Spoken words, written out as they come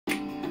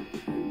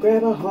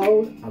grab a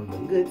hold on the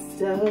good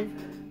stuff.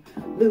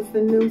 Loose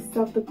the noose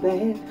off the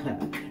bed.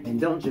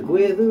 And don't you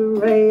quit the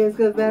race,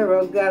 cause that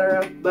road got her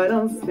up. But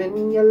don't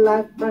spend your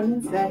life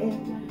running sad.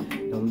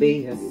 Don't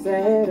be a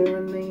sadder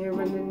and you're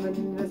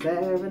running the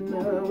sadder in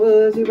the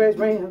woods you race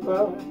ran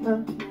for.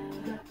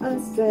 A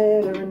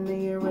sadder and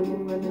you're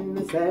running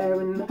the sadder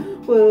in the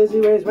woods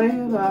you race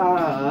ran for.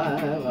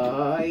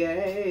 Oh, yeah.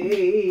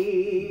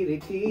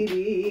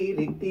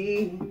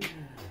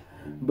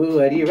 But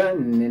what you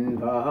running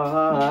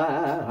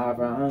far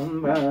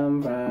from?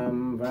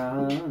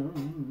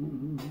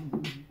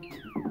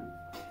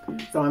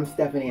 So I'm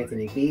Stephen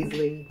Anthony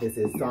Beasley. This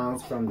is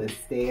Songs from the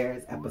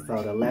Stairs,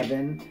 episode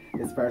 11.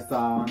 This first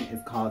song is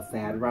called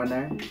Sad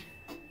Runner.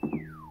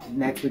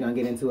 Next, we're going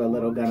to get into a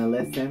little Gonna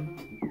Listen.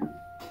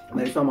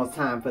 But it's almost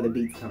time for the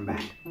beat to come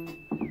back.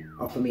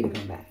 Or for me to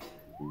come back.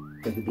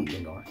 Because the beat's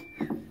been going.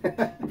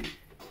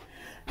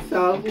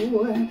 So,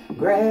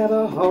 grab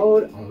a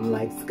hold on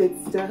life's good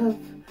stuff.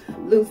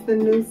 Loose the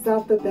noose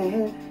off the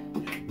bed.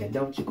 Now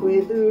don't you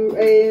quit the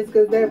race,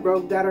 cause that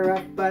road got her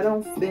up. But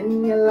don't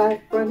spend your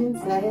life running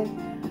sad.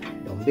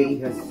 Don't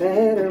be a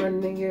sadder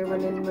running, you're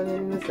running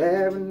the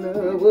sad in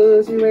the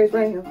woods you race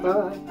ran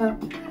for.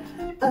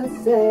 A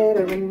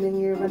sadder running,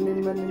 you're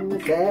running the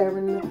sad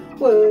in the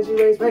woods you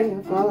race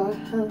ran for.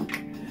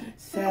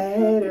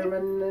 Sadder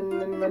running.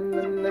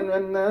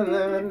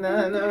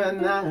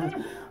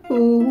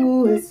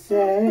 Ooh, it's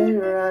sad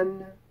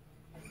run.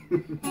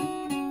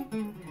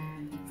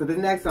 So the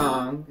next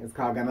song is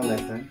called Gonna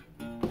Listen.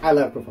 I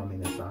love performing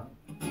this song.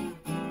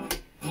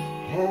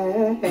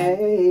 Hey,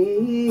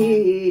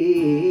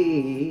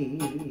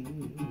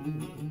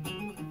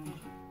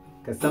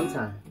 cause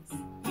sometimes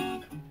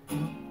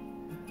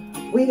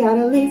we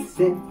gotta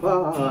listen for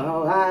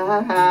a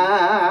while.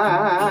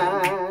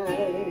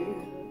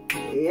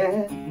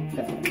 Yeah.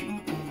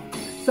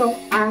 So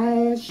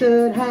I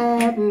should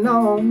have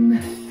known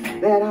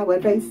that I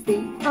would face the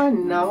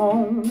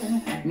unknown.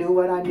 Knew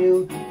what I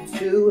knew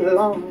too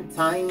long.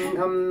 Time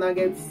come to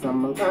get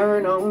some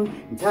learn on.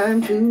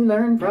 Time to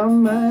learn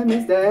from my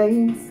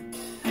mistakes.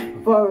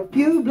 For a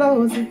few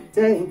blows a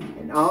day.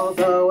 And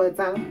also a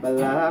time for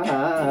love.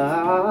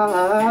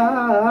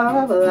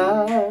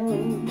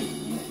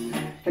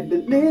 Had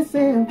to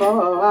listen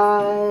for a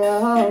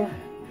while.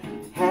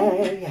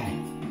 Hey.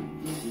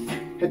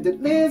 Had to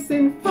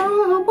listen for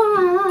a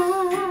while.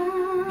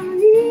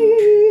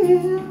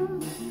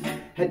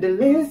 Had to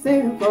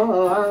listen for a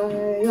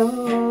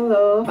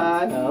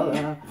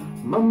while.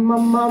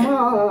 Mama,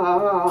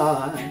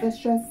 the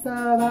stress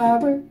of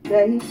our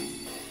day.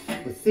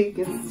 We're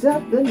seeking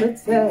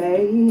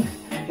stability.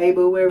 Hey,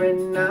 but we're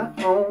in our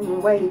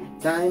own way.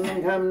 Time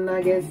come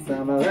to get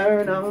some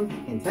learn on.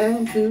 And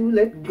time to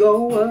let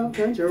go of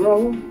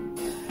control.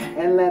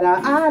 And let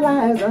our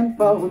lives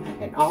unfold.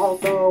 And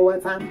also a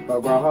time for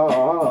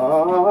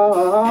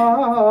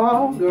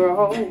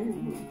grow.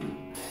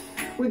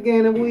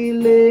 Again, if we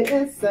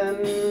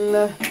listen,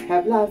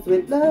 have lives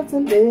with love to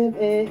live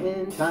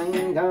in.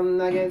 Time come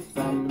to get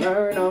some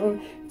learn on.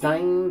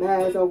 Time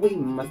pass, so we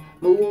must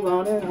move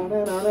on and on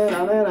and on and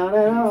on and on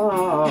and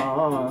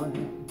on.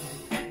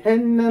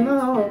 And no,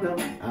 no, no,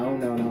 oh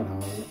no, no,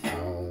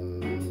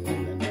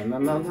 no, no,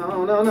 no,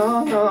 no, no, no,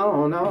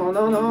 no,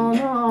 no, no,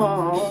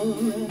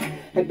 no.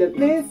 Had to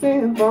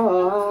listen for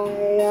a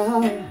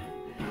while.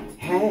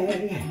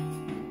 Hey.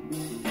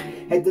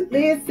 Had to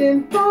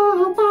listen for a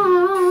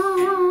while.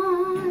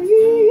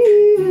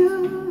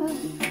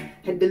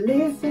 Had to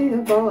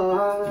listen for a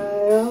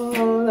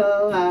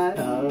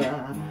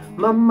while.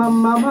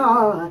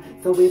 Mama.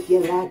 So if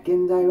you're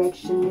lacking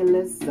direction, you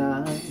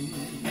listen.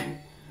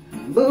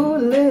 Boo,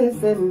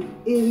 listen.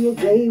 If your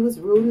day was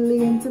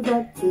rudely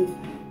interrupted,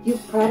 you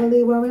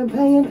probably weren't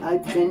paying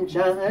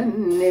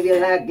attention. If you're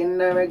lacking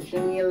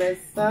direction, you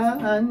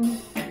listen.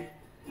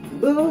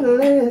 Boo,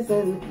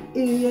 listen,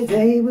 if your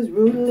day was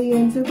rudely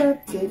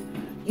interrupted,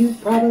 you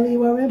probably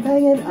weren't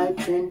paying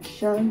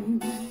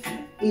attention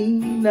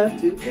enough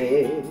to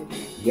it.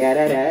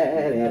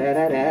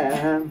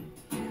 Da-da-da-da-da-da.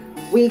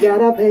 We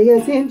gotta pay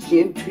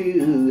attention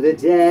to the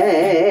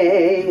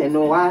day. And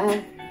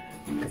why?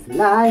 Cause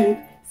life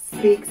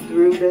speaks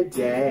through the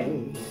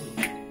day.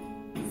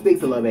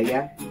 Speaks a little bit,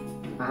 yeah?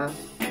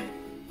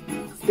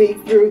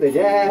 Speak through the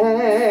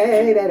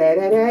day,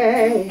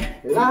 day.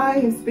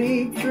 Life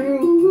speaks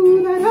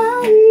through the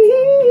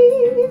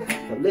day.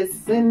 So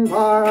listen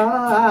for a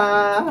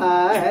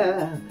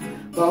while.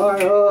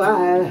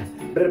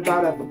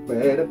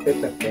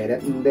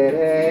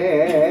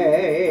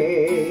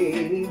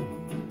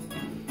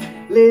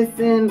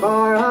 Listen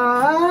for a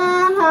while.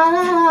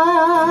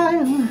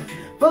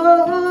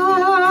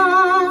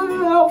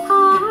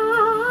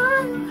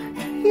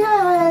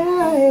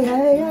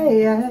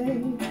 Yeah.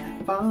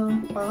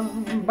 Bum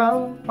bum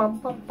bum bum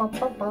bum bum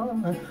bum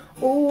bum.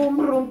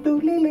 Rum tu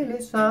li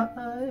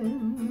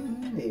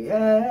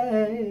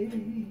yeah.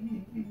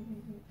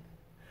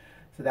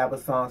 So that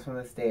was Songs from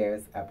the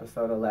Stairs,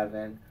 episode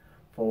 11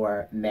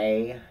 for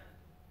May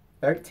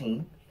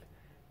 13th.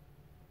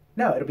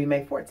 No, it'll be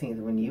May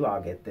 14th when you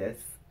all get this.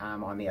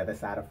 I'm on the other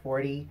side of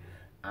 40.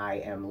 I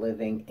am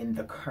living in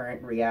the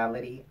current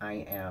reality. I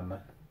am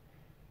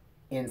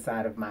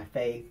inside of my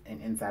faith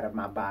and inside of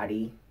my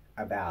body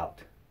about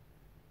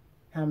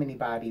how many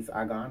bodies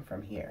are gone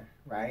from here,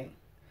 right?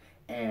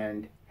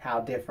 And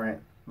how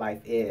different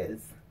life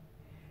is.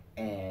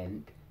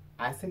 And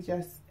I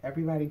suggest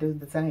everybody do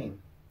the same.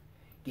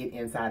 Get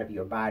inside of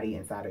your body,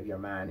 inside of your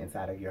mind,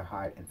 inside of your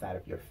heart, inside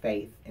of your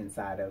faith,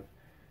 inside of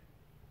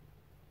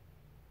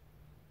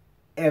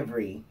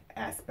every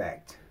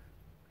aspect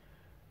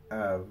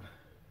of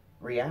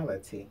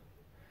reality,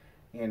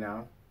 you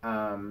know.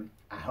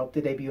 I hope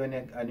to debut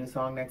a new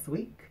song next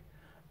week.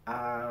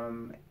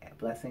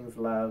 Blessings,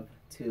 love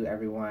to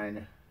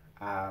everyone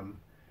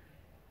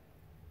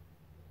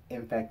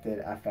infected,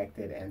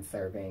 affected, and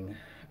serving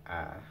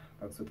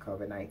folks with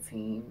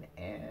COVID-19,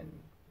 and